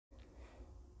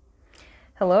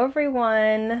Hello,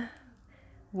 everyone.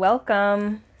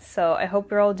 Welcome. So, I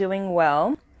hope you're all doing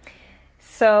well.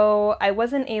 So, I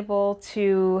wasn't able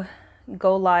to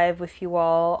go live with you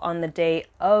all on the day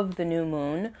of the new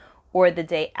moon or the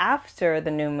day after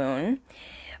the new moon,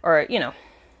 or you know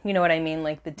what I mean,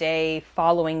 like the day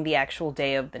following the actual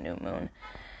day of the new moon.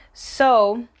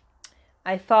 So,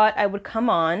 I thought I would come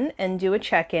on and do a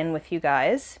check-in with you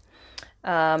guys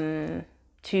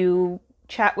to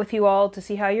chat with you all to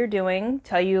see how you're doing,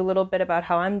 tell you a little bit about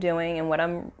how I'm doing and what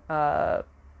I'm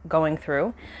going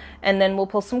through, and then we'll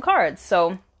pull some cards.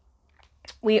 So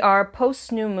we are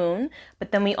post new moon,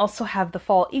 but then we also have the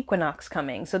fall equinox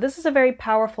coming. So this is a very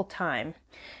powerful time.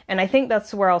 And I think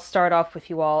that's where I'll start off with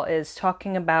you all, is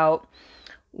talking about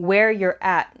where you're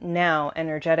at now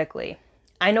energetically.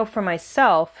 I know for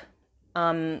myself,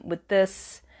 with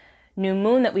this new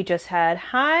moon that we just had.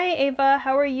 Hi, Ava,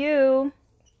 how are you?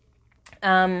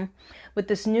 With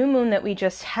this new moon that we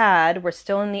just had, we're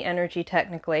still in the energy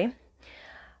technically.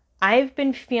 I've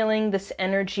been feeling this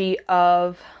energy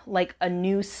of like a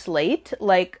new slate,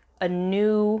 like a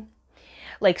new,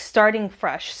 like starting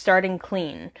fresh, starting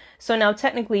clean. So now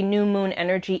technically new moon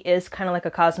energy is kind of like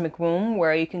a cosmic womb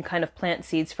where you can kind of plant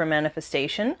seeds for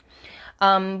manifestation.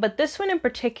 But this one in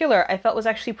particular, I felt was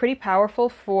actually pretty powerful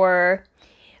for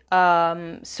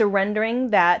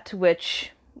surrendering that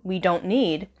which we don't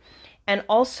need, and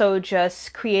also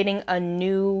just creating a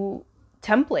new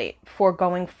template for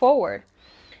going forward.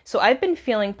 So I've been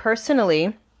feeling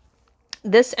personally,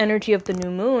 this energy of the new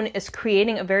moon is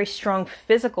creating a very strong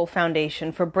physical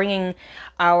foundation for bringing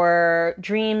our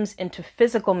dreams into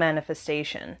physical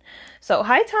manifestation. So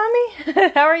hi,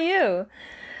 Tommy. How are you?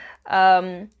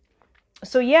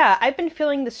 So yeah, I've been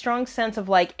feeling the strong sense of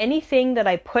like anything that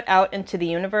I put out into the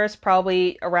universe,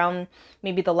 probably around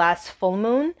maybe the last full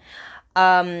moon,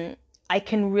 I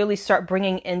can really start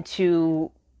bringing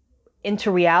into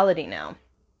reality now.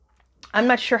 I'm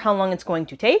not sure how long it's going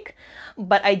to take,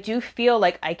 but I do feel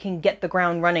like I can get the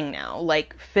ground running now,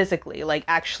 like physically, like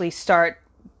actually start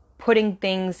putting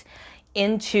things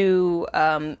into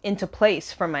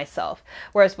place for myself.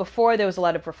 Whereas before there was a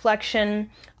lot of reflection,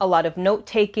 a lot of note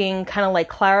taking, kind of like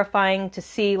clarifying to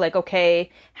see like,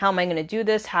 okay, how am I going to do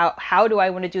this? How do I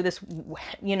want to do this?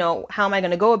 How am I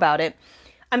going to go about it?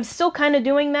 I'm still kind of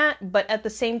doing that, but at the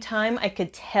same time, I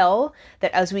could tell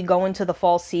that as we go into the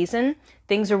fall season,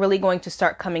 things are really going to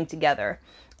start coming together.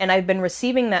 And I've been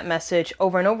receiving that message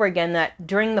over and over again that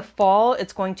during the fall,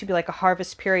 it's going to be like a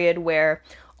harvest period where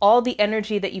all the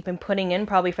energy that you've been putting in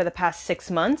probably for the past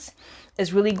 6 months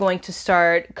is really going to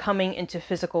start coming into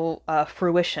physical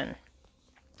fruition.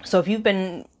 So if you've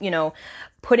been,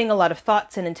 putting a lot of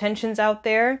thoughts and intentions out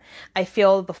there, I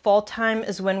feel the fall time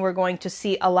is when we're going to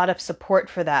see a lot of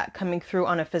support for that coming through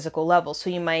on a physical level.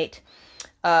 So you might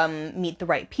meet the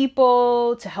right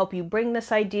people to help you bring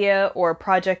this idea or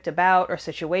project about or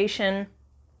situation.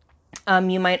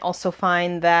 You might also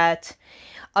find that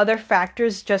other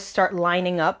factors just start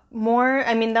lining up more.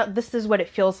 I mean, this is what it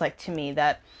feels like to me,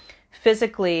 that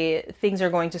physically things are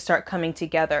going to start coming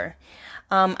together.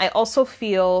 I also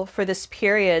feel for this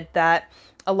period that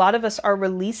a lot of us are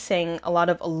releasing a lot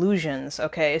of illusions,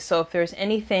 okay? So if there's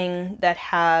anything that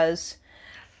has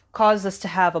caused us to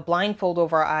have a blindfold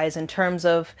over our eyes in terms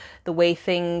of the way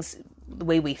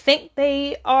we think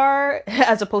they are,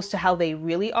 as opposed to how they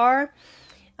really are,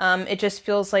 it just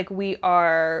feels like we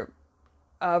are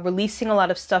releasing a lot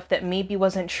of stuff that maybe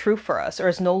wasn't true for us or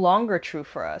is no longer true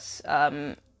for us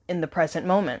in the present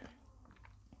moment.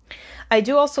 I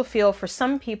do also feel for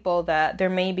some people that there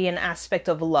may be an aspect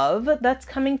of love that's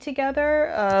coming together,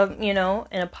 in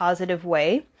a positive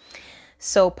way.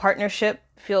 So partnership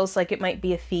feels like it might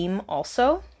be a theme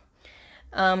also.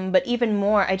 But even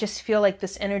more, I just feel like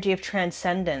this energy of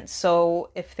transcendence. So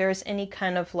if there's any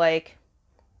kind of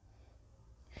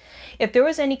if there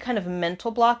was any kind of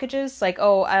mental blockages, like,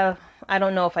 I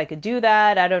don't know if I could do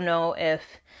that. I don't know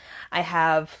if I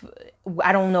have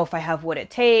what it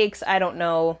takes. I don't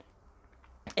know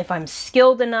if I'm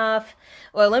skilled enough.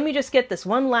 Well, let me just get this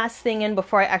one last thing in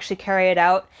before I actually carry it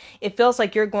out. It feels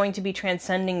like you're going to be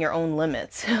transcending your own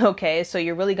limits. Okay, so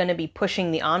you're really going to be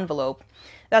pushing the envelope.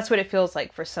 That's what it feels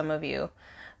like for some of you.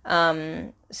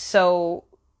 So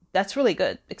that's really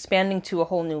good. Expanding to a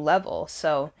whole new level.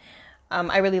 So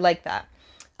I really like that.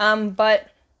 But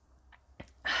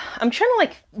I'm trying to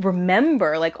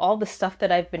remember all the stuff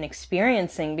that I've been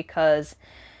experiencing, because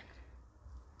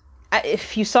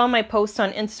if you saw my post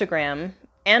on Instagram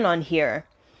and on here,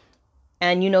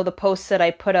 and the post that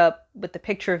I put up with the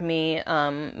picture of me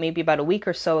maybe about a week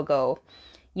or so ago,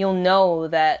 you'll know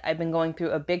that I've been going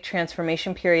through a big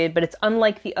transformation period, but it's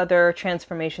unlike the other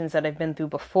transformations that I've been through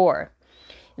before.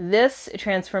 This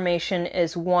transformation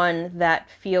is one that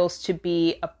feels to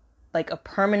be like a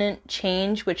permanent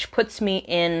change, which puts me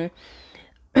in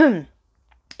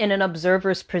in an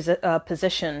observer's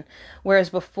position, whereas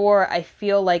before I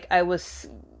feel like I was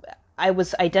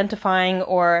identifying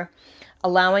or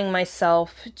allowing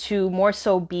myself to more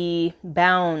so be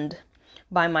bound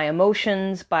by my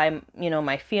emotions, by,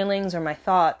 my feelings or my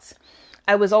thoughts.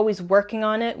 I was always working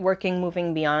on it,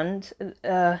 moving beyond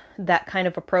that kind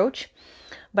of approach.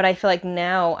 But I feel like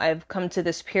now I've come to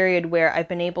this period where I've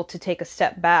been able to take a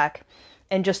step back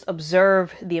and just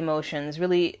observe the emotions,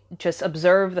 really just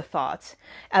observe the thoughts,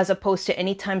 as opposed to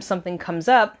anytime something comes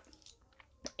up,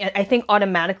 I think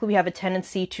automatically we have a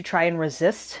tendency to try and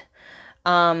resist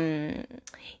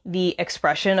the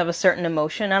expression of a certain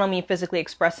emotion. I don't mean physically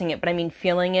expressing it, but I mean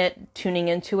feeling it, tuning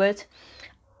into it.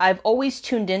 I've always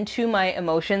tuned into my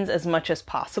emotions as much as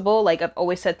possible. Like, I've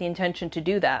always set the intention to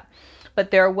do that.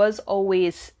 But there was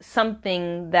always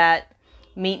something that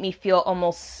made me feel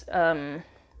almost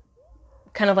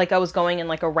kind of like I was going in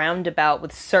like a roundabout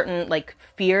with certain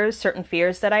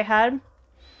fears that I had.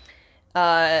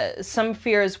 Some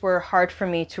fears were hard for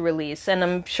me to release, and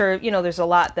I'm sure, there's a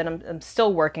lot that I'm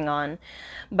still working on,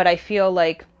 but I feel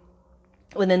like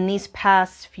within these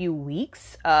past few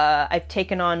weeks, I've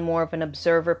taken on more of an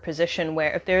observer position,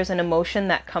 where if there's an emotion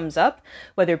that comes up,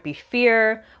 whether it be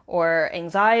fear or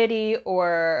anxiety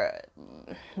or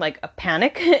like a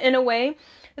panic in a way,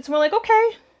 it's more like, okay,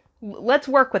 let's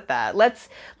work with that. Let's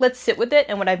sit with it.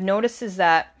 And what I've noticed is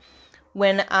that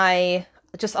when I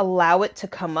just allow it to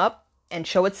come up and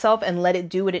show itself and let it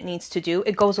do what it needs to do,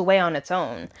 it goes away on its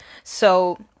own.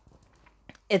 So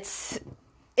it's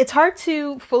hard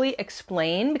to fully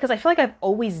explain, because I feel like I've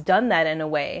always done that in a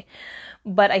way.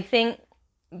 But I think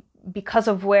because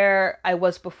of where I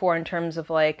was before in terms of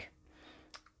like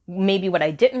maybe what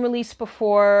I didn't release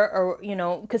before, or,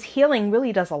 because healing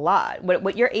really does a lot.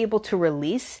 What you're able to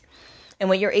release and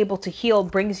what you're able to heal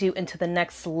brings you into the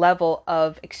next level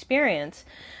of experience.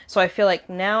 So I feel like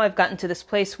now I've gotten to this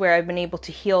place where I've been able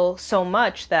to heal so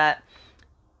much that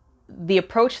the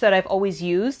approach that I've always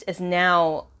used is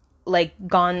now like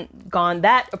gone,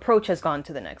 that approach has gone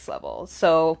to the next level.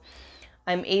 So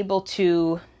I'm able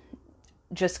to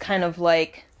just kind of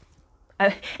like,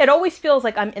 it always feels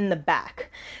like I'm in the back.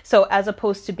 So as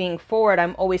opposed to being forward,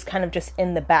 I'm always kind of just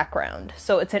in the background.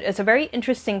 So it's a very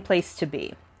interesting place to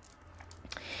be.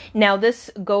 Now this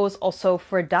goes also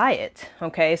for diet.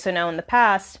 Okay. So now in the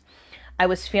past, I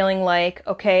was feeling like,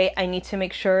 okay, I need to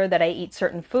make sure that I eat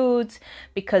certain foods,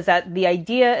 because the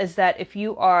idea is that if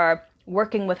you are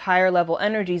working with higher level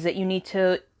energies, that you need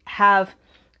to have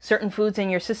certain foods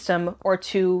in your system, or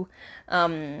to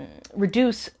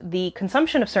reduce the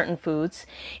consumption of certain foods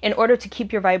in order to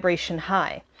keep your vibration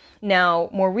high. Now,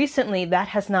 more recently, that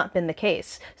has not been the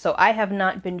case. So I have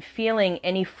not been feeling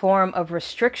any form of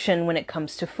restriction when it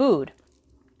comes to food.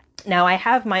 Now, I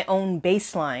have my own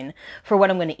baseline for what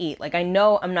I'm going to eat. Like, I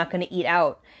know I'm not going to eat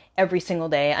out every single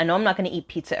day. I know I'm not going to eat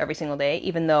pizza every single day,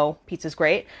 even though pizza's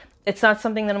great. It's not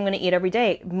something that I'm going to eat every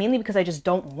day, mainly because I just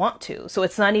don't want to. So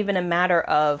it's not even a matter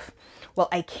of, well,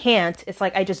 I can't. It's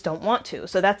like, I just don't want to.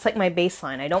 So that's like my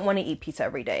baseline. I don't want to eat pizza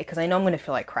every day because I know I'm going to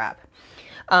feel like crap.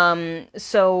 But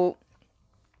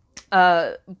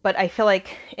I feel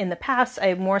like in the past,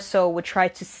 I more so would try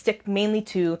to stick mainly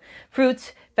to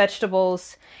fruits,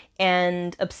 vegetables,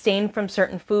 and abstain from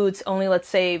certain foods only, let's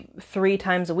say 3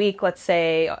 times a week. Let's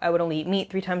say I would only eat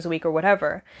meat 3 times a week or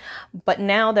whatever. But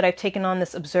now that I've taken on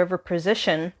this observer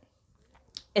position,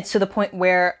 it's to the point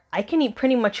where I can eat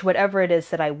pretty much whatever it is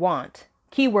that I want.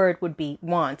 Keyword would be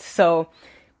want. So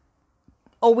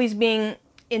always being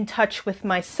in touch with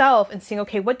myself and seeing,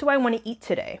 okay, what do I want to eat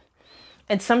today?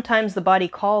 And sometimes the body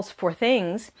calls for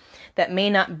things that may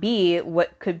not be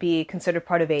what could be considered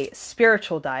part of a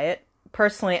spiritual diet.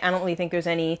 Personally, I don't really think there's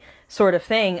any sort of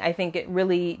thing. I think it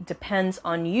really depends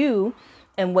on you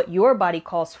and what your body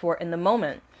calls for in the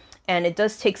moment. And it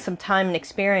does take some time and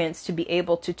experience to be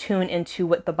able to tune into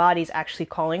what the body's actually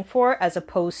calling for, as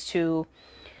opposed to,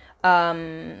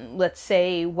 let's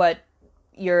say,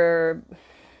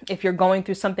 if you're going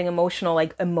through something emotional,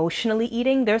 like emotionally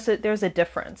eating, there's a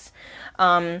difference.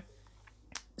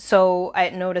 So I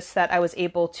noticed that I was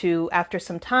able to, after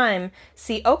some time,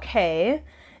 see, okay,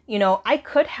 I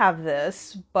could have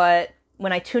this, but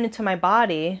when I tune into my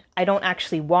body, I don't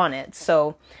actually want it.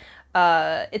 So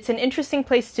it's an interesting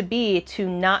place to be, to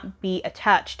not be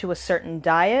attached to a certain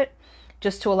diet,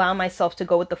 just to allow myself to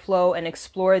go with the flow and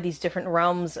explore these different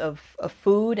realms of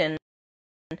food. And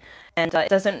it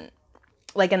doesn't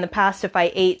like in the past, if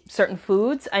I ate certain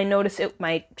foods, I noticed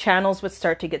my channels would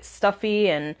start to get stuffy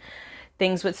and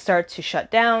things would start to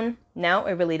shut down. Now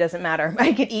it really doesn't matter.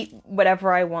 I could eat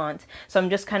whatever I want. So I'm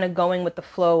just kind of going with the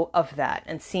flow of that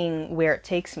and seeing where it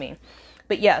takes me.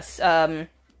 But yes, to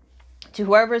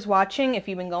whoever's watching, if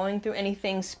you've been going through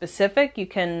anything specific, you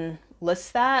can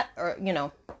list that or,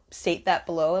 state that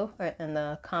below in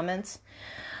the comments.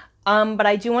 But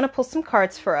I do want to pull some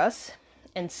cards for us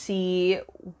and see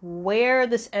where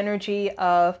this energy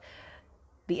of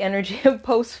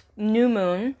post new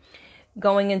moon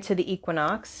going into the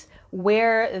equinox,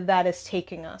 where that is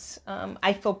taking us.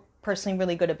 I feel personally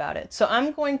really good about it. So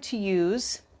I'm going to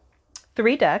use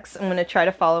 3 decks. I'm going to try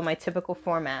to follow my typical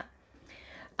format.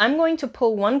 I'm going to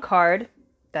pull one card.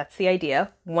 That's the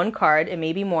idea. One card, it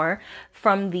may be more,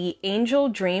 from the Angel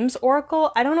Dreams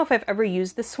Oracle. I don't know if I've ever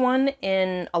used this one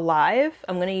in a live.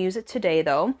 I'm going to use it today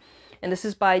though. And this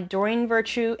is by Doreen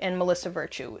Virtue and Melissa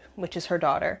Virtue, which is her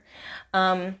daughter.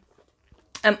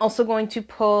 I'm also going to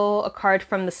pull a card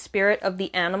from the Spirit of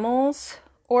the Animals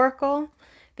Oracle.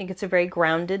 I think it's a very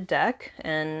grounded deck,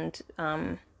 and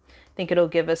I think it'll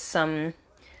give us some,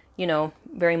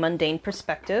 very mundane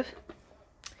perspective.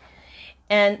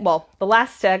 And, well, the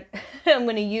last deck I'm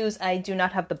going to use, I do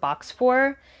not have the box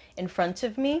for in front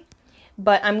of me,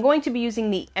 but I'm going to be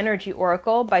using the Energy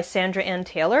Oracle by Sandra Ann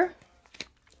Taylor.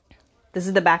 This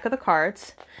is the back of the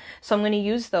cards. So I'm going to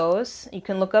use those. You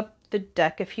can look up the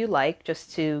deck if you like,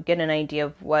 just to get an idea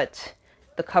of what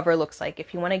the cover looks like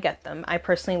if you want to get them. I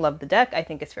personally love the deck. I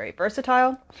think it's very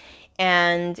versatile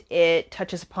and it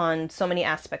touches upon so many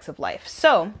aspects of life.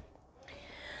 So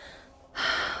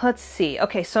let's see.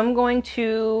 Okay, so I'm going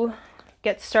to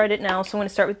get started now. So I'm going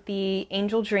to start with the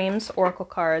Angel Dreams Oracle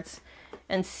cards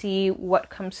and see what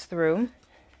comes through.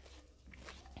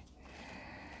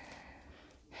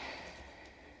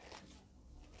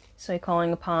 So you're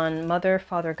calling upon Mother,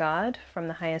 Father, God from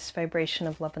the highest vibration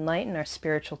of love and light, and our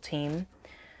spiritual team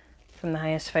from the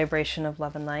highest vibration of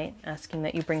love and light, asking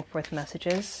that you bring forth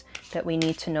messages that we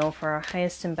need to know for our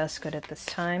highest and best good at this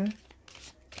time.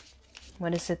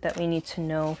 What is it that we need to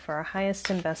know for our highest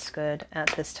and best good at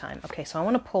this time? Okay, so I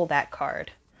want to pull that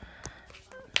card.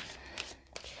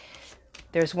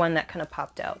 There's one that kind of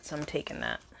popped out, so I'm taking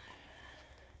that.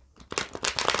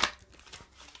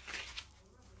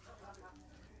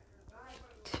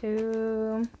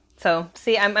 So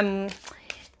see, I'm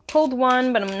pulled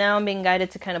one, but I'm now being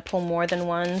guided to kind of pull more than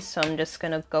one, so I'm just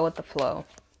gonna go with the flow.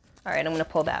 All right, I'm gonna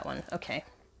pull that one. Okay.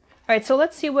 All right, so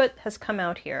let's see what has come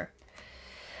out here.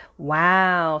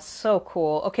 Wow, so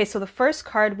cool. Okay, so the first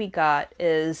card we got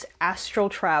is Astral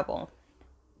Travel.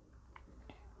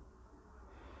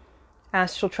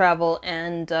 Astral Travel,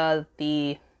 and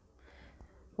the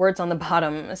words on the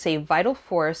bottom say vital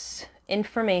force,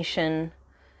 information,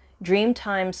 dream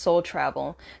time, soul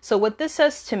travel. So what this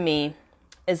says to me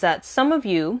is that some of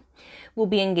you will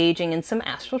be engaging in some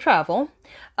astral travel,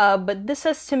 but this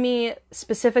says to me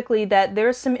specifically that there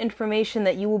is some information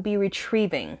that you will be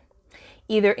retrieving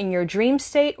either in your dream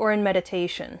state or in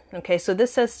meditation. Okay, so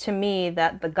this says to me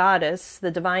that the goddess, the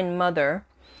divine mother,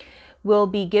 will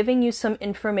be giving you some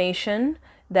information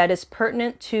that is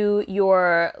pertinent to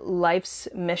your life's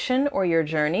mission or your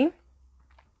journey.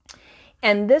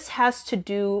 And this has to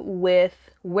do with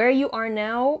where you are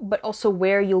now, but also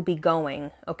where you'll be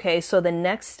going. Okay, so the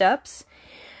next steps,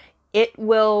 it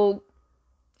will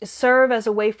serve as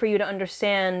a way for you to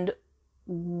understand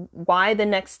why the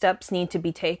next steps need to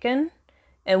be taken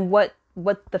and what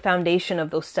the foundation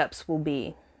of those steps will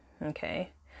be.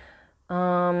 Okay.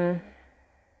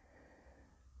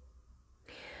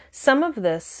 Some of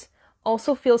this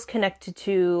also feels connected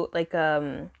to like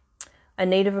a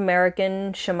Native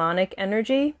American shamanic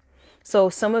energy. So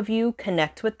some of you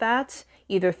connect with that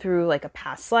either through like a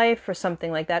past life or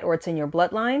something like that, or it's in your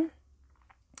bloodline.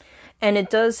 And it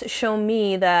does show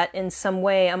me that in some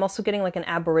way, I'm also getting like an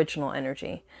Aboriginal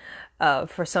energy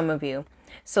for some of you.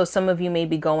 So some of you may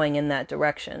be going in that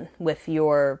direction with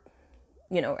your,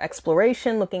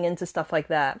 exploration, looking into stuff like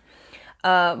that.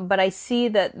 But I see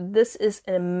that this is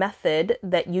a method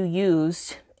that you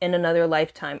used in another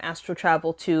lifetime, astral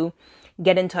travel, to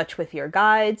get in touch with your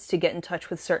guides, to get in touch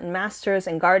with certain masters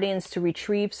and guardians, to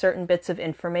retrieve certain bits of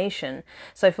information.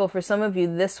 So I feel for some of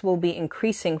you, this will be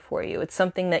increasing for you. It's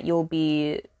something that you'll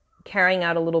be carrying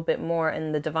out a little bit more,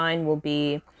 and the divine will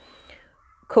be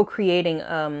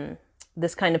co-creating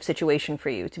this kind of situation for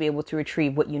you to be able to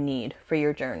retrieve what you need for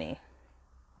your journey.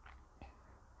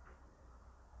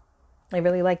 I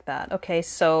really like that. Okay,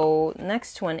 so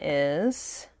next one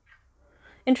is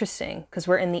interesting because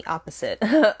we're in the opposite.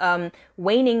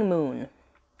 Waning Moon.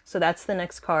 So that's the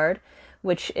next card.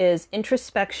 which is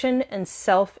introspection and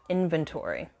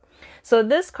self-inventory. So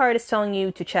this card is telling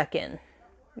you to check in.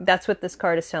 That's what this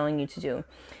card is telling you to do.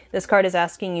 This card is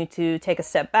asking you to take a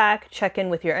step back, check in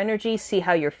with your energy, see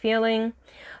how you're feeling,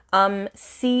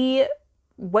 see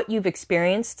what you've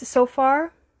experienced so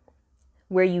far,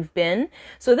 where you've been.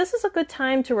 So this is a good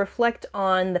time to reflect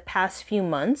on the past few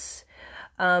months,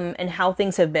 and how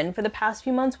things have been for the past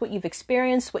few months, what you've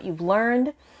experienced, what you've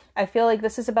learned. I feel like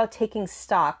this is about taking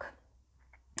stock,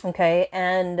 okay,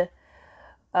 and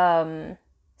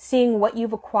seeing what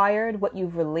you've acquired, what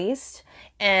you've released,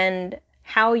 and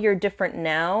how you're different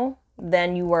now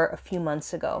than you were a few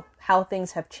months ago, how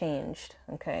things have changed,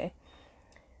 okay.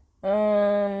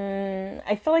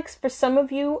 I feel like for some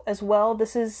of you as well,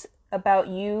 this is about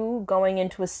you going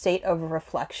into a state of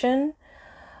reflection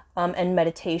and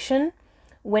meditation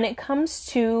when it comes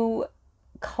to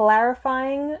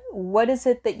clarifying what is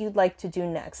it that you'd like to do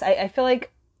next. I feel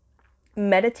like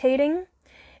meditating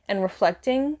and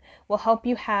reflecting will help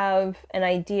you have an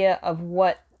idea of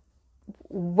what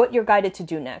you're guided to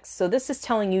do next. So this is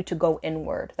telling you to go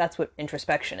inward. That's what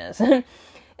introspection is.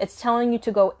 It's telling you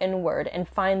to go inward and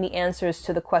find the answers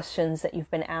to the questions that you've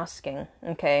been asking,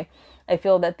 okay? I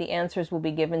feel that the answers will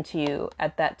be given to you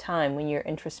at that time when you're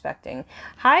introspecting.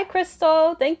 Hi,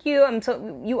 Crystal. Thank you.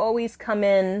 You always come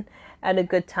in at a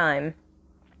good time.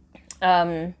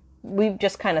 We've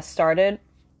just kind of started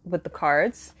with the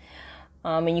cards,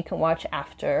 and you can watch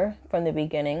after from the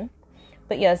beginning.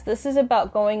 But yes, this is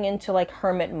about going into like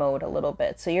hermit mode a little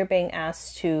bit. So you're being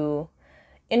asked to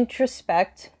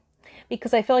introspect,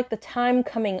 because I feel like the time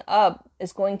coming up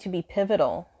is going to be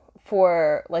pivotal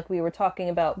for, like we were talking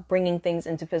about, bringing things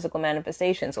into physical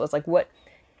manifestation. So it's like, what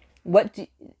do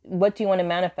you want to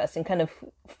manifest, and kind of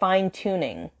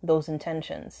fine-tuning those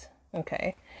intentions.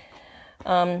 Okay.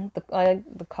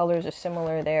 The colors are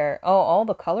similar there. Oh, all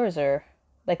the colors are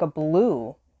like a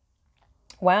blue.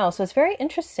 Wow. So it's very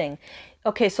interesting.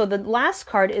 Okay. So the last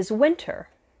card is winter.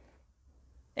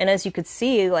 And as you could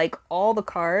see, like all the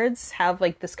cards have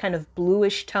like this kind of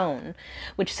bluish tone,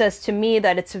 which says to me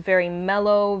that it's a very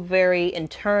mellow, very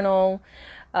internal,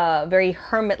 very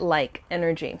hermit-like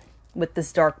energy with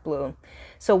this dark blue.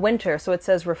 So winter, so it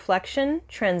says reflection,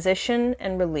 transition,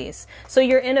 and release. So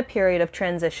you're in a period of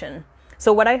transition.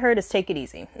 So what I heard is take it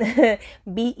easy.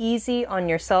 Be easy on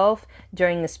yourself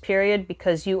during this period,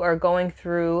 because you are going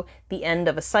through the end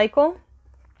of a cycle.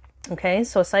 Okay,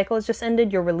 so a cycle has just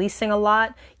ended. You're releasing a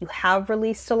lot. You have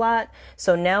released a lot.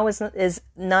 So now is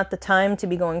not the time to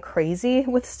be going crazy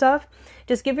with stuff.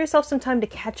 Just give yourself some time to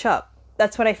catch up.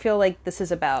 That's what I feel like this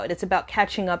is about. It's about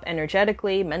catching up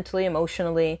energetically, mentally,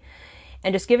 emotionally,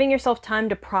 and just giving yourself time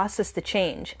to process the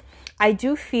change. I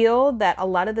do feel that a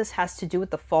lot of this has to do with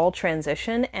the fall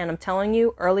transition. And I'm telling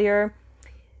you, earlier,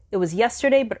 it was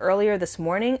yesterday, but earlier this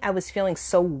morning, I was feeling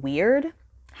so weird.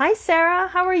 Hi, Sarah.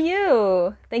 How are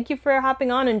you? Thank you for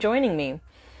hopping on and joining me.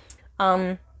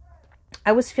 I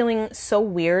was feeling so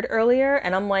weird earlier,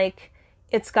 and I'm like,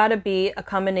 it's got to be a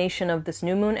combination of this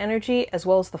new moon energy as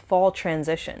well as the fall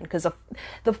transition, because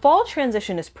the fall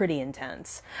transition is pretty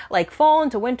intense. Like fall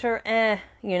into winter,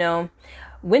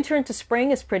 winter into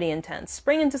spring is pretty intense.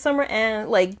 Spring into summer,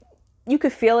 like you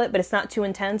could feel it, but it's not too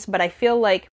intense. But I feel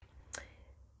like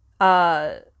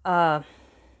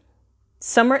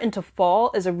summer into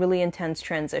fall is a really intense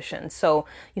transition. So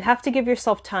you have to give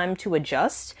yourself time to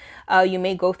adjust. You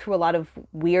may go through a lot of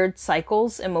weird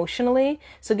cycles emotionally.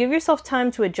 So give yourself time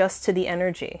to adjust to the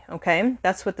energy. Okay.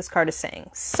 That's what this card is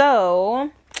saying. So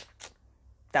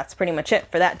that's pretty much it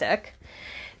for that deck.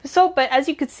 So, but as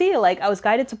you could see, like I was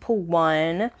guided to pull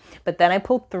one, but then I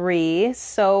pulled three.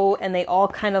 So, and they all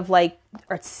kind of like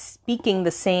are speaking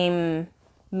the same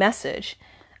message.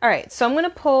 All right. So I'm going to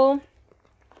pull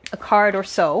a card or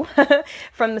so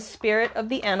from the Spirit of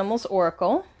the Animals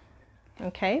Oracle,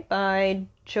 okay, by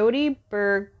Jody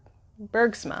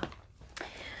Bergsma.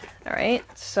 All right,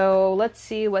 so let's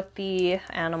see what the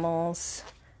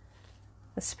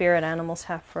spirit animals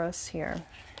have for us here.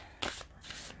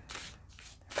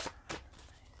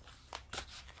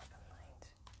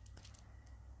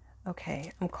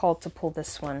 Okay, I'm called to pull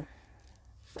this one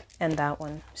and that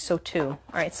one, so two. All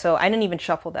right, so I didn't even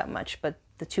shuffle that much, but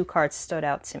the two cards stood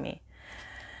out to me.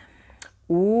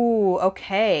 Ooh,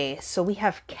 okay. So we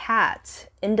have cat,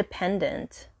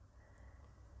 independent.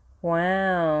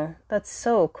 Wow, that's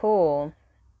so cool.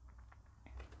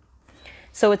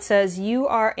 So it says, you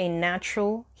are a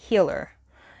natural healer.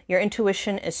 Your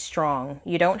intuition is strong.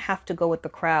 You don't have to go with the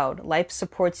crowd. Life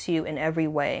supports you in every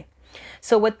way.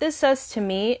 So what this says to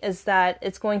me is that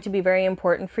it's going to be very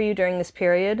important for you during this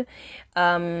period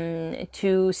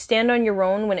to stand on your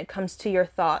own when it comes to your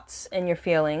thoughts and your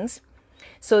feelings.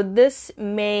 So this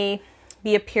may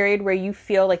be a period where you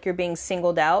feel like you're being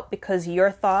singled out because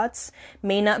your thoughts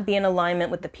may not be in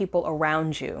alignment with the people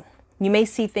around you. You may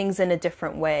see things in a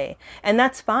different way, and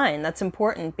that's fine. That's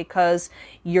important because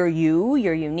you're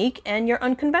unique, and you're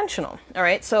unconventional. All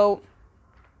right. So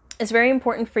it's very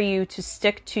important for you to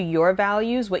stick to your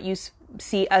values, what you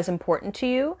see as important to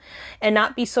you, and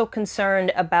not be so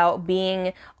concerned about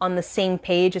being on the same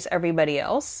page as everybody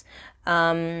else.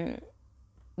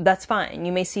 That's fine.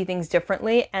 You may see things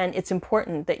differently, and it's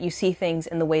important that you see things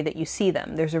in the way that you see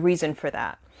them. There's a reason for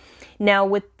that.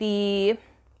 Now,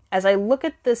 as I look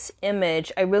at this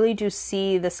image, I really do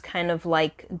see this kind of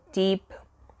like deep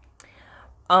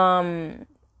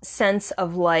sense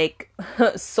of like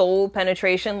soul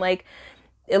penetration. Like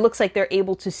it looks like they're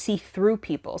able to see through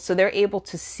people. So they're able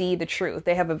to see the truth.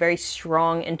 They have a very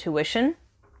strong intuition.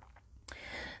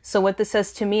 So what this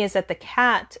says to me is that the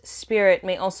cat spirit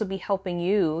may also be helping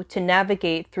you to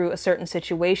navigate through a certain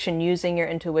situation using your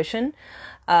intuition,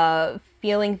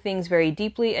 feeling things very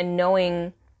deeply and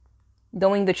knowing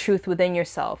the truth within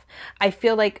yourself. I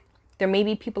feel like there may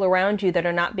be people around you that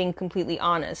are not being completely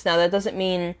honest. Now, that doesn't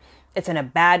mean it's in a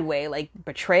bad way, like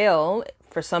betrayal.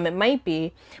 For some, it might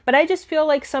be. But I just feel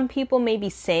like some people may be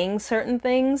saying certain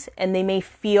things and they may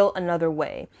feel another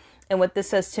way. And what this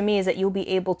says to me is that you'll be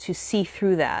able to see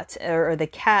through that, or the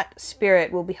cat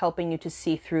spirit will be helping you to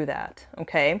see through that.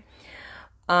 Okay.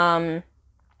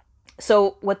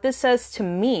 So what this says to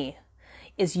me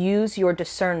is use your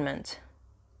discernment.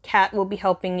 Cat will be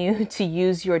helping you to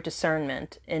use your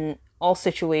discernment in all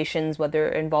situations, whether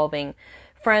involving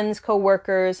friends,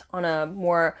 co-workers, on a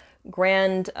more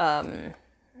grand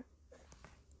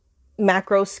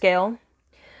macro scale.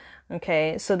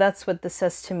 Okay, so that's what this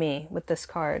says to me with this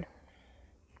card.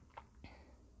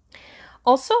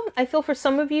 Also, I feel for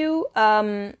some of you,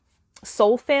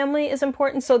 soul family is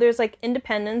important. So there's like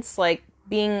independence, like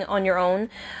being on your own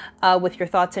with your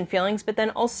thoughts and feelings, but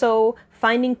then also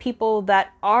finding people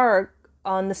that are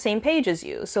on the same page as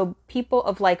you. So people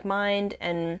of like mind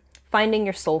and finding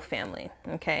your soul family.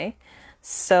 Okay.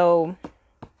 So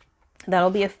that'll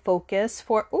be a focus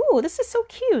for, ooh, this is so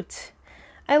cute.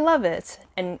 I love it.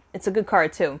 And it's a good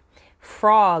card too.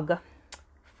 Frog.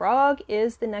 Frog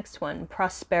is the next one.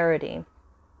 Prosperity.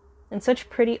 And such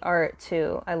pretty art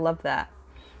too. I love that.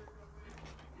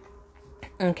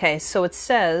 Okay, so it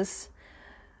says,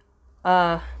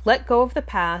 let go of the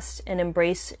past and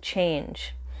embrace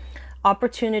change.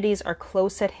 Opportunities are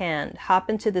close at hand. Hop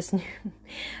into this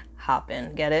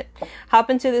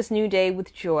new day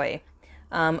with joy.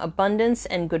 Abundance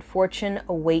and good fortune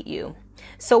await you.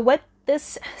 So what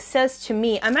this says to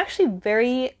me, I'm actually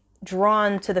very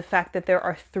drawn to the fact that there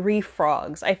are 3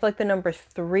 frogs. I feel like the number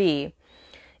 3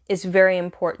 is very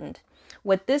important.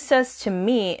 What this says to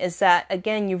me is that,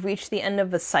 again, you've reached the end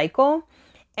of the cycle,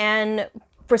 and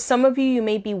for some of you, you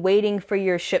may be waiting for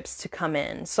your ships to come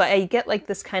in. So I get like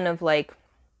this kind of like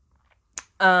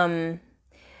 3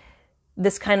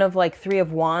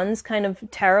 of Wands kind of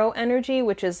tarot energy,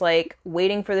 which is like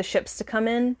waiting for the ships to come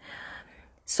in.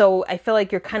 So I feel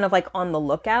like you're kind of like on the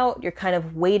lookout. You're kind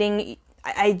of waiting.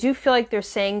 I do feel like they're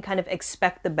saying kind of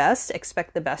expect the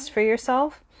best for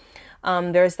yourself.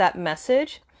 There's that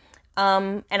message.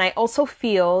 And I also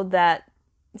feel that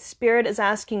Spirit is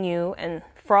asking you, and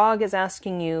Frog is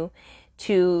asking you,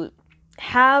 to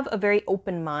have a very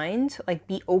open mind, like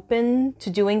be open to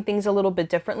doing things a little bit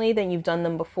differently than you've done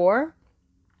them before.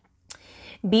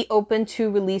 Be open to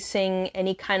releasing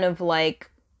any kind of like,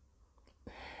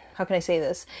 how can I say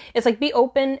this? It's like be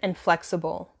open and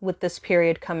flexible with this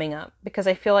period coming up, because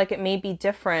I feel like it may be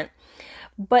different,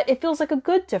 but it feels like a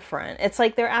good different. It's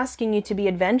like they're asking you to be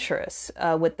adventurous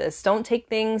with this. Don't take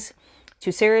things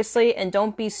too seriously, and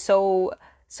don't be so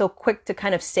quick to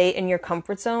kind of stay in your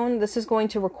comfort zone. This is going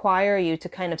to require you to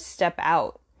kind of step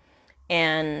out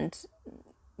and,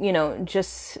 you know,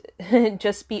 just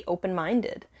be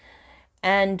open-minded.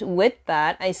 And with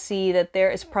that, I see that there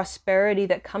is prosperity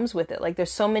that comes with it. Like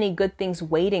there's so many good things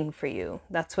waiting for you.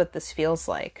 That's what this feels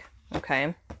like.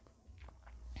 Okay.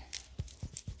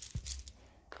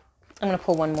 I'm going to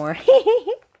pull one more.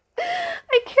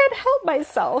 I can't help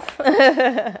myself. Do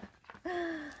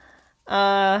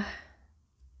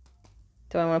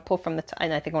I want to pull from the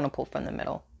I think I want to pull from the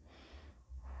middle.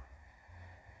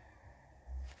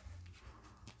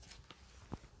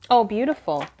 Oh,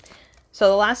 beautiful. So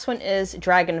the last one is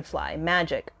Dragonfly,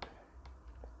 magic.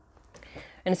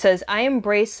 And it says, I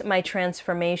embrace my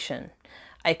transformation.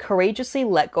 I courageously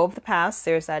let go of the past.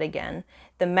 There's that again.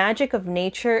 The magic of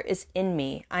nature is in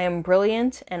me. I am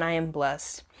brilliant and I am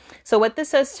blessed. So what this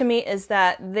says to me is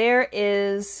that there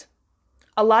is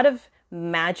a lot of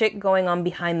magic going on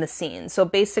behind the scenes. So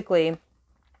basically,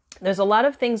 there's a lot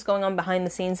of things going on behind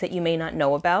the scenes that you may not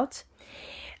know about.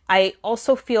 I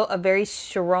also feel a very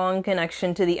strong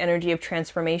connection to the energy of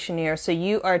transformation here. So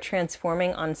you are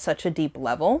transforming on such a deep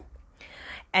level,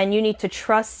 and you need to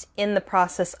trust in the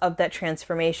process of that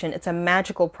transformation. It's a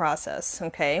magical process,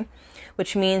 okay?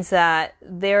 Which means that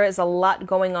there is a lot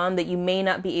going on that you may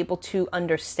not be able to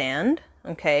understand,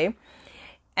 okay?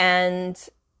 And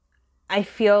I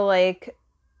feel like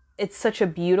it's such a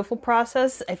beautiful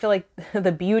process. I feel like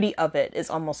the beauty of it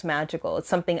is almost magical. It's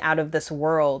something out of this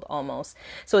world almost.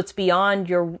 So it's beyond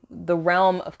the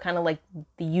realm of kind of like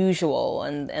the usual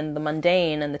and the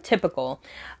mundane and the typical.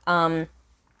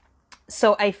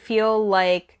 So I feel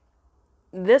like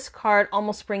this card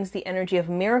almost brings the energy of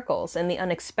miracles and the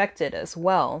unexpected as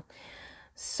well.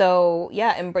 So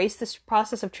yeah, embrace this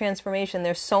process of transformation.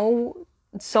 There's so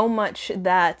much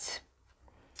that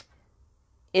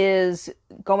is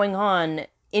going on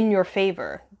in your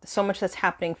favor. So much that's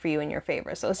happening for you in your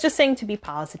favor. So it's just saying to be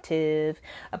positive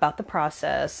about the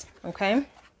process. Okay.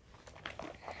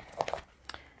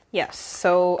 Yes.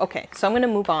 So, okay. So I'm going to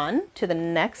move on to the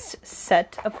next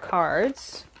set of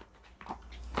cards.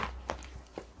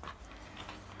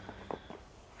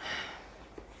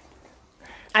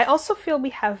 I also feel we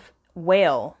have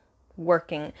whale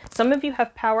working. Some of you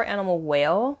have power animal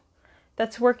whale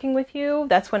that's working with you.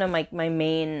 That's one of my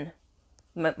main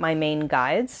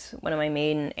guides. One of my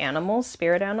main animals,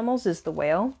 spirit animals, is the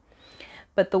whale.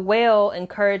 But the whale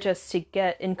encourages us to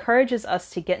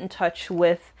get in touch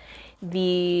with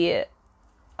the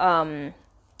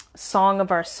song of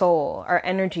our soul, our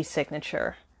energy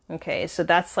signature. Okay, so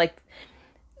that's like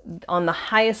on the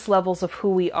highest levels of who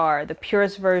we are, the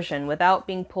purest version, without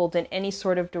being pulled in any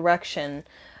sort of direction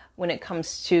when it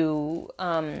comes to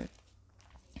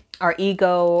our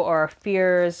ego or our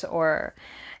fears or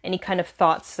any kind of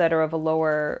thoughts that are of a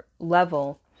lower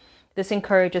level. This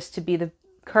encourages us to be the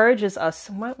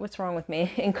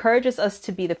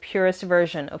purest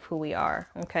version of who we are.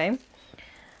 Okay.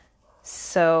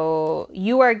 So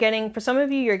you are for some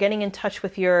of you, you're getting in touch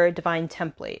with your divine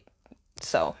template.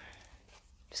 So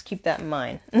just keep that in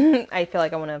mind. I feel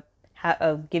like I want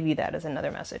to give you that as another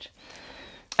message.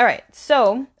 All right.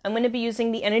 So I'm going to be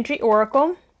using the Energy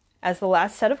Oracle as the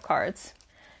last set of cards,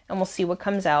 and we'll see what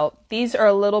comes out. These are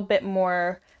a little bit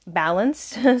more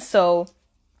balanced. So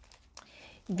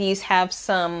these have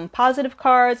some positive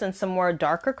cards and some more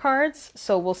darker cards.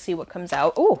 So we'll see what comes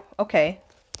out. Oh, okay.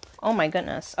 Oh my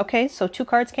goodness. Okay, so 2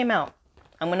 cards came out.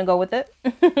 I'm going to go with it.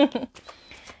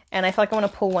 And I feel like I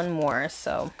want to pull one more,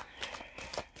 so.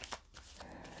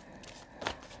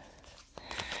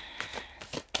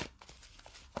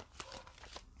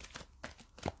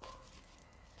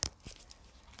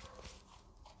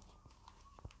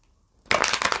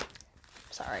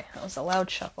 Sorry, that was a loud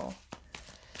shuffle.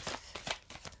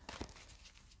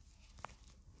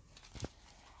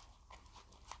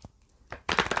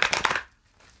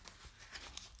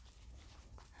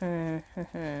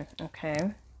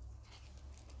 Okay.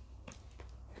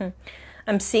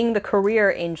 I'm seeing the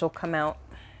career angel come out.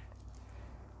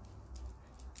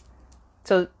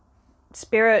 So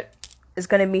Spirit is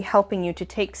going to be helping you to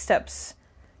take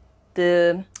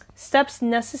the steps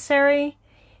necessary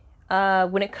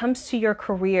when it comes to your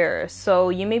career. So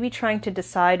you may be trying to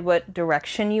decide what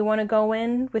direction you want to go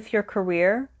in with your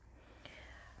career.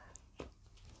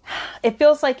 It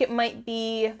feels like it might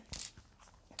be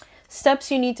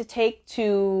steps you need to take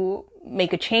to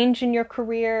make a change in your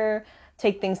career,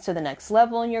 take things to the next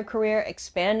level in your career,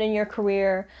 expand in your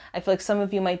career. I feel like some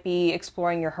of you might be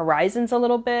exploring your horizons a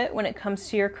little bit when it comes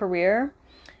to your career.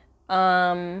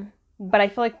 But I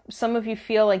feel like some of you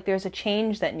feel like there's a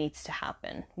change that needs to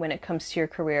happen when it comes to your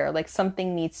career. Like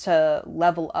something needs to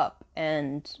level up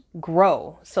and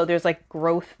grow. So there's like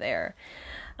growth there.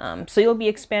 So you'll be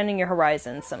expanding your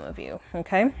horizons, some of you.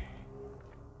 Okay.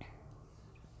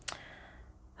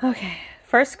 Okay.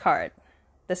 First card.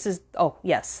 This is, oh,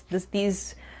 yes.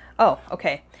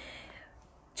 Okay.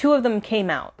 2 of them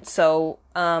came out. So,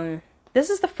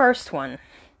 this is the first one.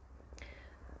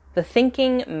 The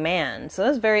Thinking Man. So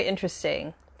that's very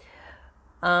interesting.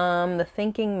 The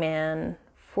Thinking Man,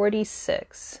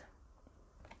 46.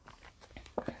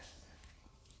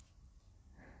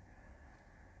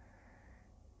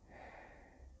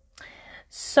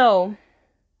 So,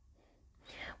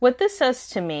 what this says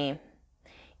to me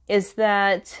is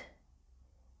that,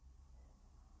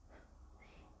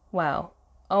 wow,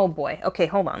 Oh boy. Okay,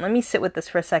 hold on. Let me sit with this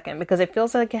for a second because it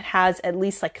feels like it has at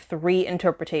least like 3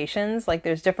 interpretations. Like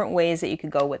there's different ways that you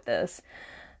could go with this.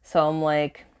 So I'm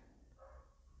like,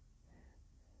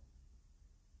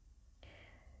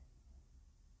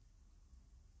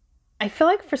 I feel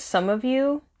like for some of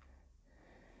you,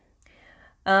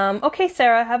 okay,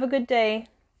 Sarah, have a good day.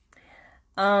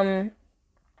 Um,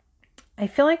 I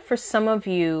feel like for some of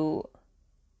you,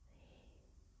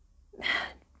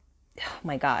 oh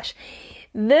my gosh,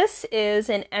 this is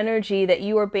an energy that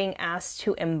you are being asked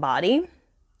to embody.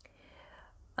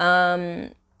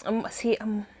 Because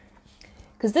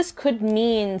this could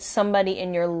mean somebody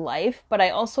in your life, but I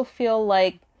also feel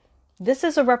like this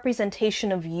is a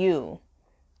representation of you.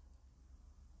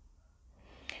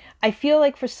 I feel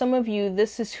like for some of you,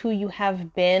 this is who you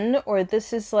have been, or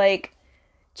this is like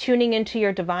tuning into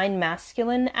your divine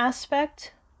masculine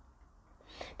aspect.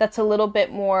 That's a little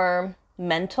bit more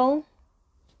mental.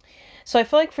 So I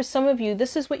feel like for some of you,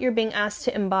 this is what you're being asked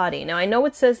to embody. Now, I know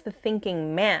it says the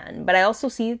thinking man, but I also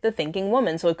see the thinking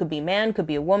woman. So it could be man, could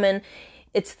be a woman.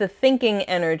 It's the thinking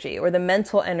energy or the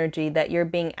mental energy that you're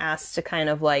being asked to kind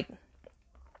of like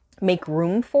make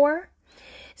room for.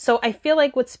 So I feel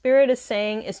like what Spirit is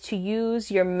saying is to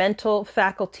use your mental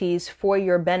faculties for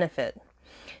your benefit.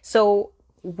 So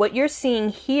what you're seeing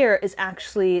here is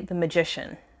actually the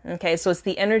magician. Okay, so it's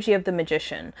the energy of the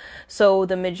magician. So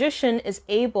the magician is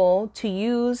able to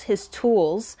use his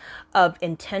tools of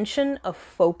intention, of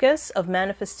focus, of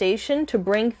manifestation to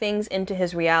bring things into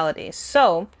his reality.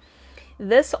 So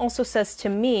this also says to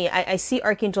me, I see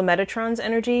Archangel Metatron's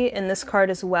energy in this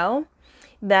card as well,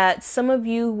 that some of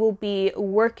you will be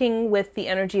working with the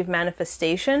energy of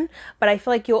manifestation, but I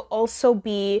feel like you'll also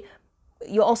be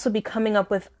coming up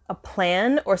with a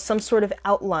plan or some sort of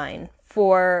outline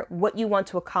for what you want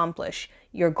to accomplish,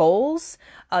 your goals,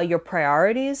 your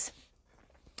priorities.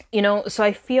 You know, so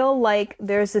I feel like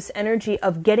there's this energy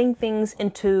of getting things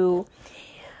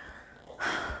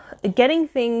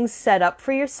set up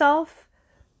for yourself.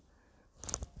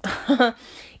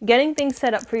 Getting things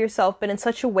set up for yourself, but in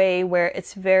such a way where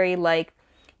it's very like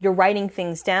you're writing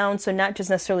things down. So not just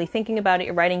necessarily thinking about it,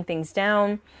 you're writing things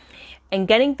down and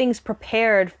getting things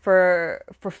prepared for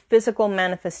physical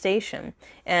manifestation.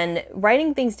 And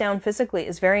writing things down physically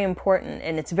is very important,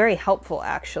 and it's very helpful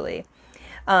actually.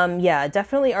 Yeah,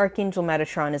 definitely Archangel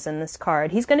Metatron is in this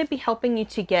card. He's going to be helping you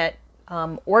to get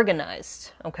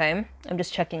organized. Okay, I'm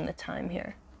just checking the time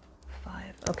here. 5.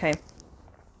 Okay.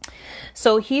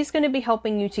 So he's going to be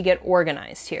helping you to get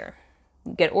organized here.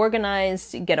 Get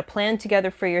organized, get a plan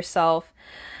together for yourself.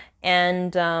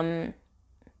 And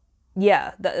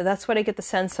yeah, that's what I get the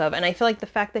sense of. And I feel like the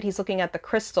fact that he's looking at the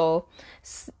crystal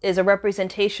is a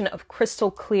representation of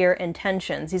crystal clear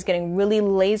intentions. He's getting really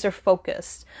laser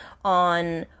focused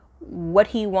on what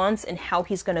he wants and how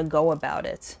he's going to go about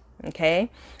it.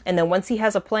 Okay. And then once he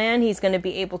has a plan, he's going to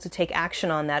be able to take action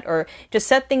on that, or just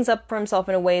set things up for himself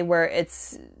in a way where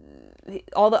it's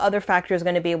all the other factors are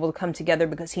going to be able to come together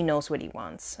because he knows what he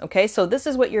wants. Okay. So this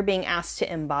is what you're being asked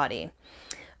to embody,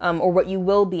 or what you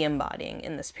will be embodying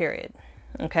in this period.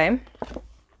 Okay.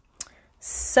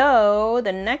 So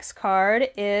the next card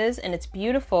is, and it's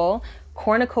beautiful,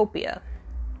 cornucopia,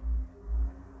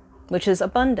 which is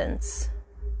abundance.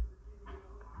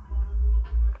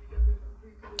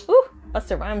 Ooh,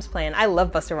 Busta Rhymes playing. I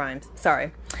love Busta Rhymes.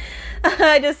 Sorry.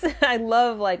 I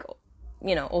love like,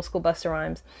 you know, old school Busta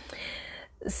Rhymes.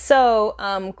 So,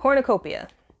 cornucopia.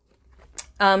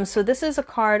 So this is a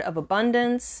card of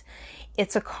abundance.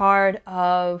 It's a card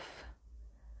of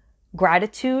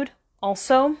gratitude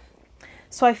also.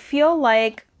 So I feel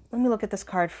like, let me look at this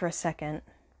card for a second.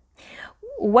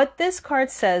 What this card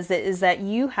says is that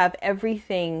you have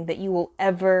everything that you will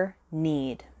ever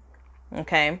need.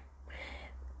 Okay?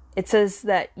 It says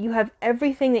that you have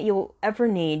everything that you will ever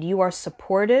need. You are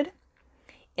supported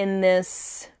in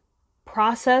this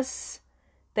process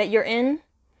that you're in.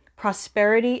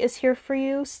 Prosperity is here for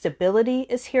you. Stability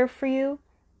is here for you.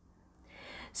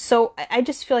 So I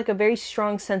just feel like a very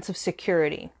strong sense of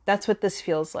security. That's what this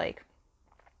feels like.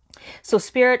 So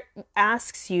Spirit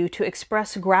asks you to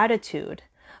express gratitude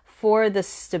for the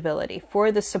stability,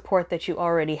 for the support that you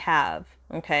already have.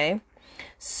 Okay?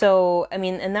 So, I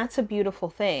mean, and that's a beautiful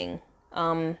thing.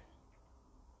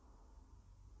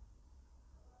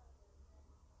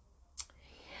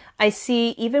 I see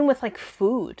even with like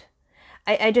food,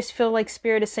 I just feel like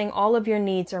Spirit is saying all of your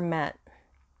needs are met.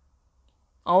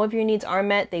 All of your needs are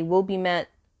met. They will be met.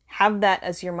 Have that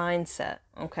as your mindset.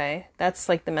 Okay. That's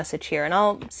like the message here. And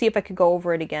I'll see if I could go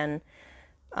over it again.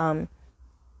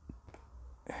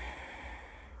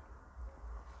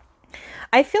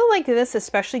 I feel like this,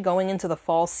 especially going into the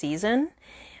fall season,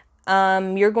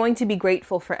 you're going to be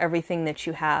grateful for everything that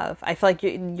you have. I feel like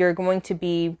you're going to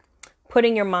be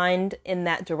putting your mind in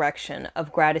that direction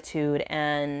of gratitude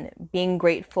and being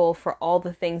grateful for all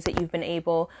the things that you've been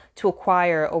able to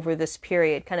acquire over this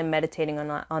period, kind of meditating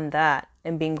on that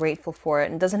and being grateful for it.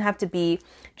 And it doesn't have to be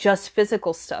just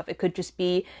physical stuff. It could just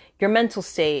be your mental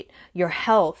state, your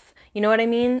health. You know what I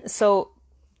mean? So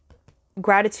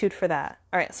gratitude for that.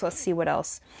 All right, so let's see what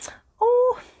else.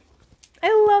 Oh,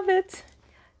 I love it.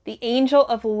 The angel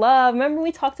of love. Remember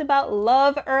we talked about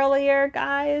love earlier,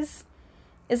 guys?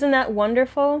 Isn't that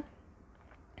wonderful?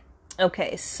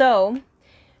 Okay, so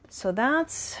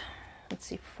that's, let's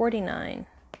see, 49.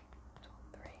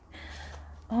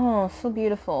 Oh, so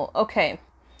beautiful. Okay.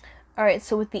 All right,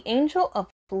 so with the angel of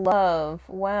love,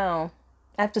 wow.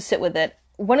 I have to sit with it.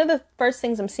 One of the first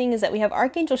things I'm seeing is that we have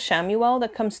Archangel Chamuel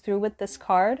that comes through with this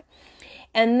card.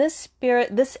 And this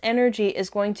spirit, this energy is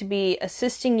going to be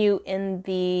assisting you in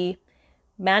the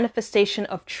manifestation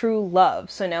of true love.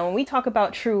 So now when we talk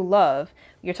about true love,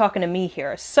 you're talking to me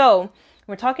here. So when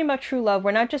we're talking about true love,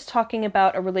 we're not just talking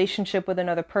about a relationship with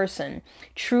another person.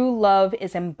 True love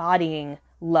is embodying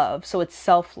love. So it's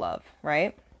self-love,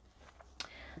 right?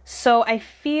 So I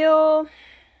feel,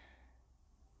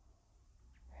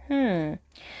 you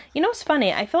know, it's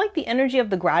funny. I feel like the energy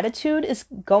of the gratitude is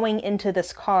going into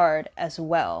this card as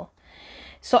well.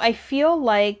 So I feel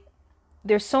like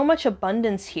there's so much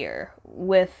abundance here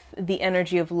with the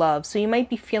energy of love. So you might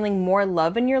be feeling more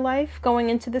love in your life going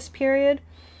into this period.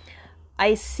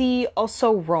 I see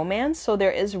also romance. So there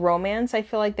is romance. I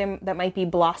feel like that might be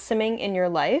blossoming in your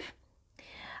life.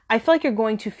 I feel like you're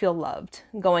going to feel loved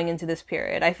going into this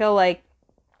period. I feel like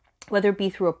whether it be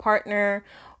through a partner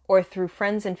or through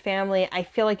friends and family, I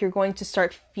feel like you're going to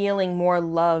start feeling more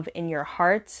love in your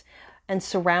heart and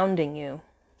surrounding you.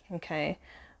 Okay.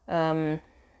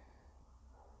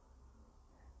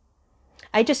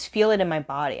 I just feel it in my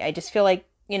body. I just feel like,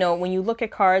 you know, when you look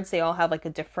at cards, they all have like a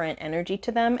different energy to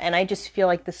them. And I just feel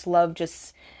like this love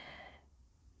just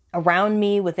around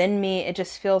me, within me, it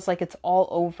just feels like it's all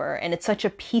over. And it's such a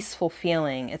peaceful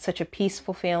feeling. It's such a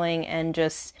peaceful feeling. And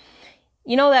just,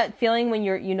 you know, that feeling when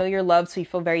you're loved, so you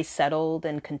feel very settled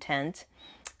and content.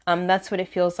 That's what it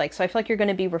feels like. So I feel like you're going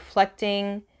to be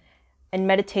reflecting and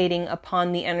meditating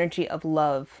upon the energy of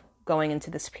love going into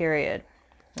this period.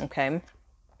 Okay.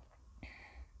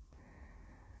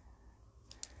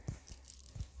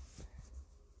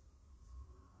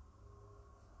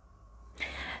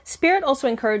 Spirit also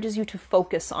encourages you to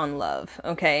focus on love,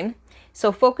 okay?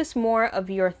 So focus more of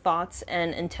your thoughts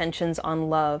and intentions on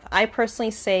love. I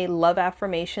personally say love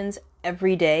affirmations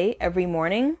every day, every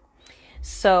morning.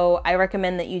 So I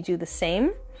recommend that you do the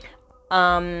same.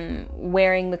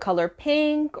 Wearing the color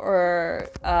pink or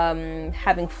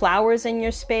having flowers in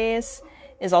your space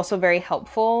is also very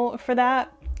helpful for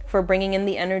that, for bringing in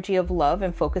the energy of love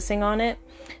and focusing on it.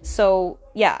 So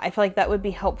yeah, I feel like that would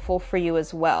be helpful for you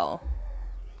as well.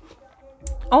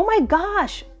 Oh my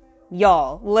gosh,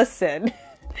 y'all, listen.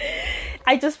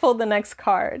 I just pulled the next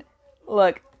card.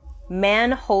 Look,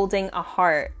 man holding a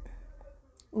heart.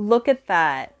 Look at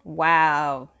that.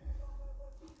 Wow.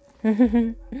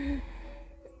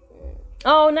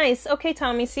 Oh, nice. Okay,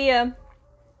 Tommy, see ya.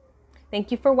 Thank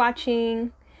you for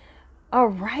watching. All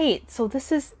right, so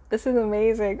this is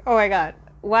amazing. Oh my God.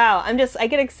 Wow, I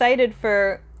get excited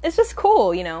it's just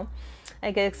cool, you know.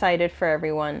 I get excited for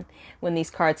everyone when these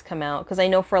cards come out, because I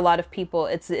know for a lot of people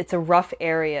it's a rough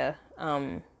area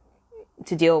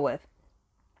to deal with.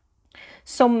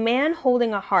 So man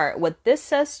holding a heart, what this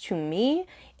says to me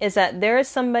is that there is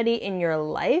somebody in your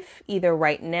life, either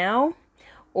right now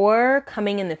or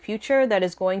coming in the future, that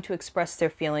is going to express their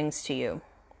feelings to you.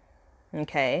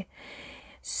 Okay.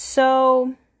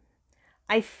 So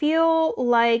I feel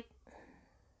like,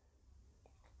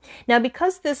 now,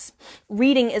 because this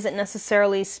reading isn't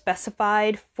necessarily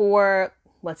specified for,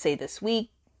 let's say, this week,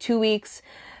 2 weeks,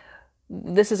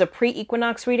 this is a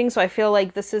pre-equinox reading, so I feel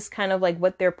like this is kind of like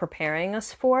what they're preparing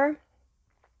us for.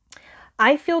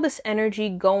 I feel this energy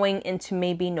going into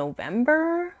maybe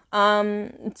November.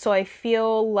 So I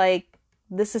feel like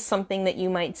this is something that you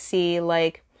might see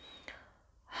like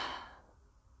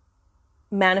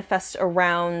manifest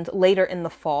around later in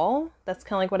the fall. That's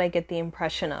kind of like what I get the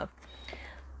impression of.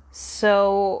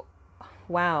 So,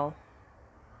 wow.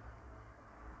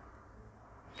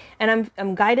 And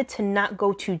I'm guided to not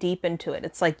go too deep into it.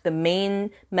 It's like the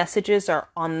main messages are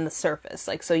on the surface,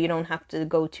 like, so you don't have to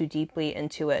go too deeply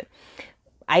into it.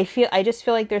 I just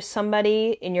feel like there's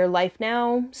somebody in your life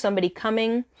now, somebody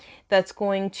coming that's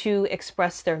going to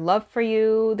express their love for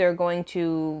you. They're going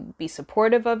to be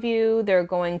supportive of you. They're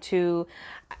going to,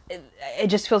 it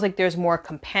just feels like there's more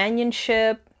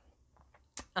companionship.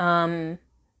 Again,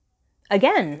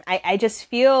 I just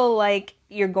feel like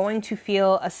you're going to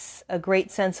feel a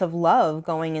great sense of love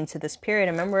going into this period.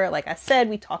 Remember, like I said,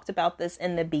 we talked about this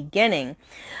in the beginning.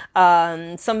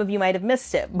 Some of you might have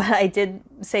missed it, but I did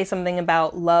say something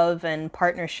about love and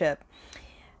partnership.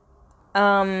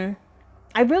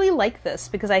 I really like this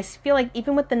because I feel like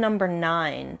even with the number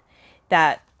 9,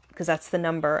 because that's the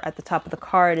number at the top of the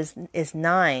card is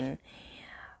 9.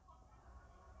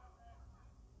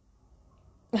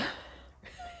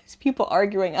 There's people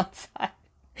arguing outside.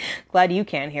 Glad you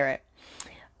can't hear it.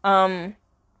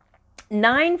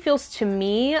 9 feels to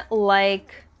me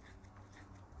like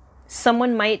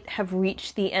someone might have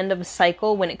reached the end of a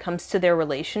cycle when it comes to their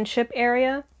relationship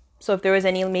area. So if there was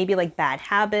any maybe like bad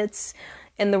habits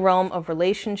in the realm of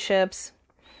relationships,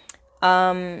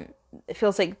 it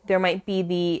feels like there might be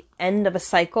the end of a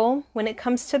cycle when it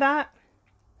comes to that.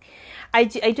 I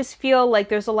just feel like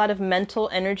there's a lot of mental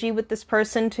energy with this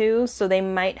person too. So they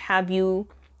might have you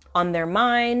on their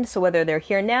mind. So whether they're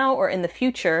here now or in the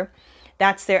future,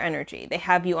 that's their energy. They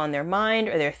have you on their mind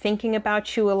or they're thinking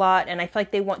about you a lot. And I feel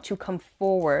like they want to come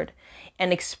forward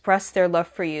and express their love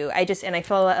for you. And I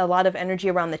feel a lot of energy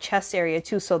around the chest area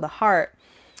too. So the heart.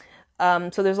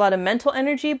 So there's a lot of mental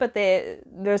energy, but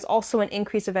there's also an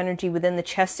increase of energy within the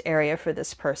chest area for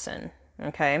this person.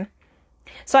 Okay.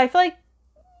 So I feel like,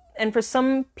 and for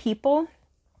some people,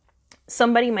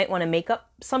 somebody might want to make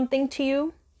up something to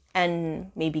you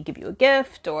and maybe give you a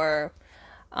gift or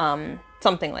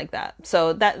something like that.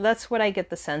 So that's what I get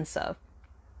the sense of.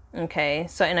 Okay.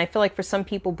 So, and I feel like for some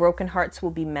people, broken hearts will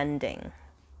be mending.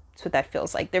 That's what that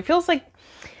feels like. There feels like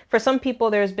for some people,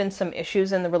 there's been some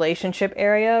issues in the relationship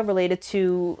area related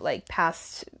to like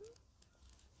past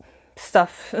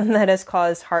stuff that has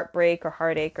caused heartbreak or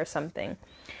heartache or something.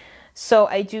 So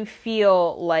I do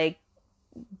feel like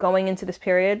going into this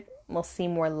period, we'll see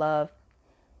more love.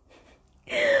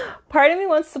 Part of me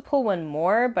wants to pull one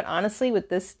more, but honestly, with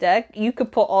this deck, you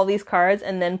could pull all these cards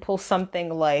and then pull something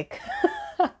like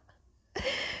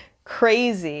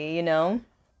crazy, you know?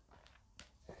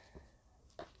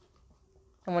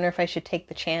 I wonder if I should take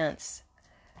the chance.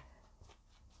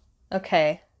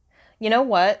 Okay. You know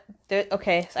what?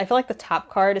 Okay, I feel like the top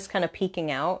card is kind of peeking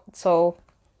out, so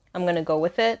I'm going to go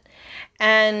with it.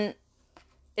 And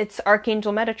it's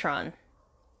Archangel Metatron,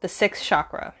 the 6th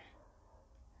chakra.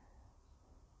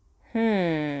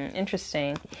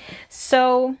 Interesting.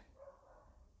 So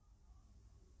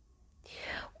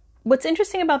what's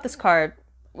interesting about this card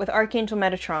with Archangel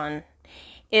Metatron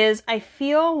is I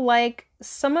feel like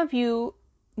some of you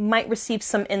might receive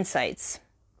some insights,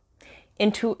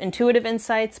 intuitive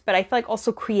insights, but I feel like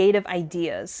also creative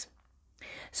ideas.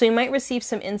 So you might receive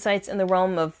some insights in the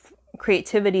realm of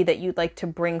creativity that you'd like to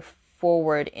bring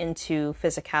forward into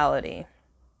physicality.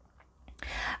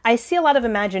 I see a lot of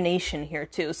imagination here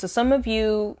too. So some of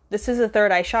you, this is a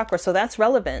third eye chakra, so that's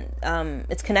relevant.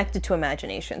 It's connected to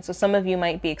imagination. So some of you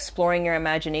might be exploring your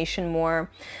imagination more.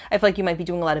 I feel like you might be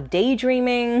doing a lot of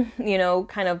daydreaming, you know,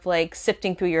 kind of like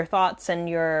sifting through your thoughts and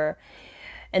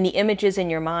the images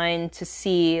in your mind to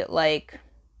see like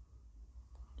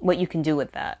what you can do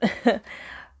with that.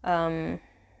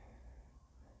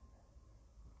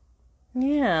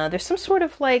 Yeah, there's some sort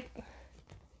of like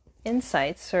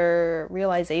insights or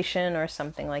realization or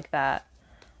something like that.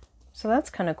 So that's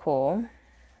kind of cool.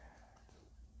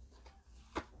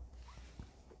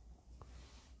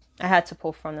 I had to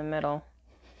pull from the middle.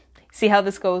 See how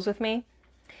this goes with me?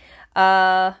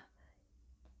 3rd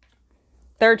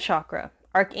chakra,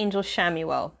 Archangel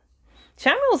Chamuel.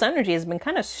 Chamuel's energy has been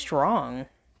kind of strong.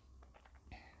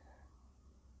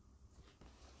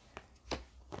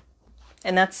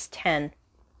 And that's 10.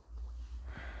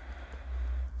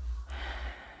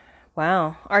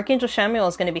 Wow. Archangel Chamuel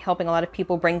is going to be helping a lot of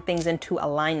people bring things into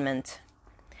alignment.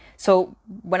 So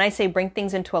when I say bring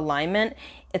things into alignment,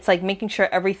 it's like making sure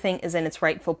everything is in its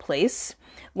rightful place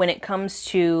when it comes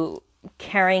to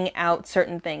carrying out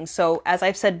certain things. So as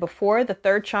I've said before, the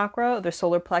 3rd chakra, the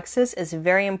solar plexus, is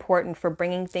very important for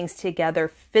bringing things together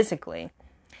physically.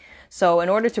 So in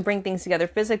order to bring things together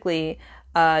physically,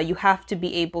 you have to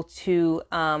be able to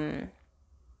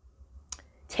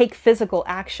take physical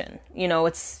action. You know,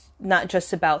 it's not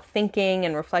just about thinking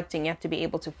and reflecting. You have to be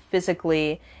able to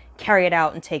physically carry it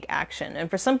out and take action. And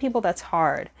for some people, that's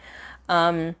hard.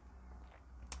 But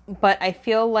I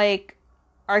feel like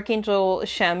Archangel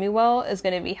Chamuel is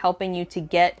going to be helping you to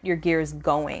get your gears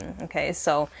going. Okay,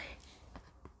 so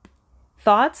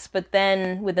thoughts, but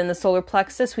then within the solar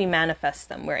plexus, we manifest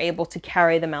them. We're able to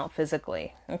carry them out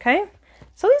physically. Okay?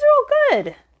 So these are all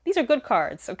good. These are good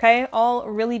cards. Okay? All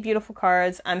really beautiful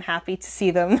cards. I'm happy to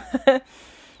see them.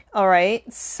 All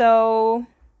right. So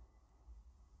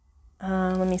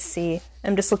let me see.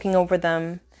 I'm just looking over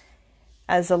them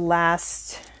as a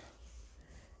last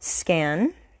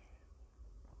scan.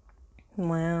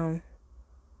 Wow.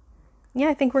 Yeah,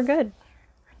 I think we're good.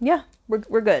 Yeah,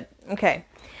 we're good. Okay.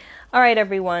 All right,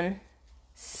 everyone.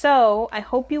 So I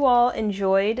hope you all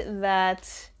enjoyed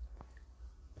that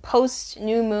post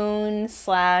new moon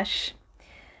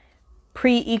 /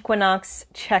 pre-equinox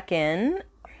check-in.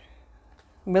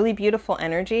 Really beautiful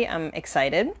energy. I'm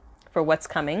excited for what's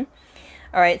coming.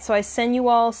 All right, so I send you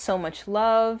all so much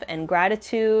love and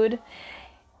gratitude,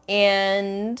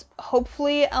 and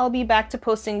hopefully I'll be back to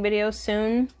posting videos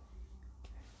soon.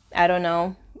 I don't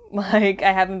know. Like,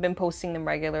 I haven't been posting them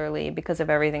regularly because of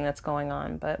everything that's going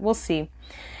on, but we'll see.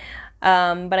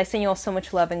 But I send you all so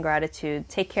much love and gratitude.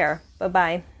 Take care.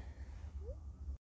 Bye-bye.